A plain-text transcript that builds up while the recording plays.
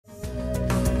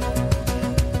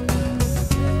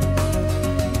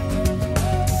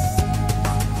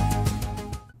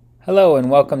Hello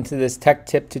and welcome to this tech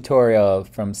tip tutorial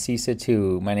from CISA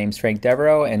 2. My name is Frank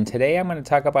Devereaux and today I'm going to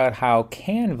talk about how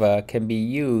Canva can be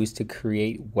used to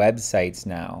create websites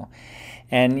now.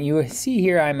 And you see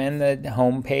here I'm in the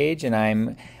home page and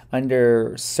I'm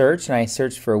under search and I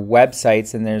search for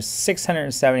websites and there's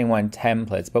 671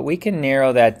 templates, but we can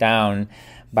narrow that down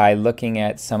by looking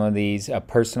at some of these, a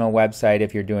personal website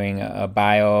if you're doing a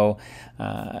bio,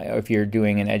 if you're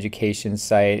doing an education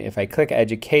site. If I click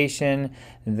education,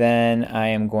 then I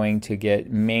am going to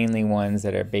get mainly ones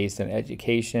that are based on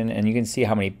education, and you can see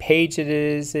how many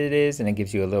pages it is, and it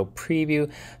gives you a little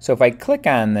preview. So if I click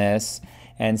on this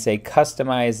and say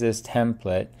customize this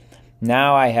template,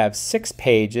 now I have 6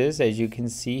 pages, as you can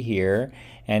see here,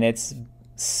 and it's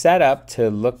set up to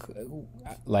look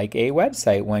like a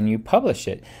website when you publish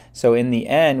it. So in the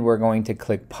end, we're going to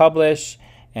click publish,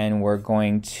 and we're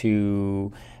going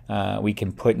to we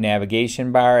can put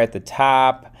navigation bar at the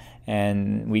top,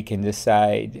 and we can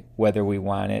decide whether we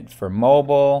want it for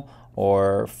mobile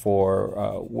or for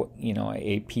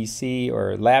a PC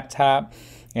or laptop.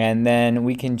 And then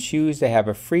we can choose to have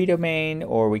a free domain,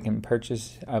 or we can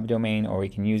purchase a domain, or we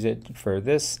can use it for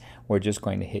this. We're just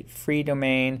going to hit free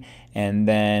domain, and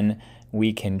then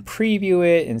we can preview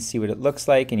it and see what it looks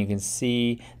like, and you can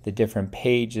see the different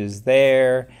pages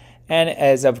there. And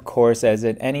as of course, as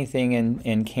in anything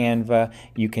in Canva,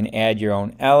 you can add your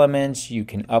own elements, you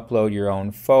can upload your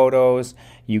own photos,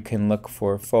 you can look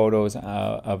for photos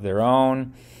of their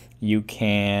own, you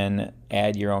can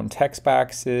add your own text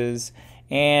boxes,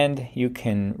 and you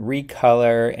can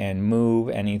recolor and move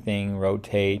anything,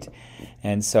 rotate.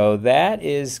 And so that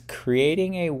is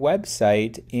creating a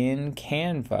website in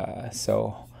Canva.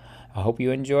 So I hope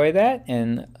you enjoy that,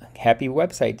 and happy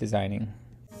website designing.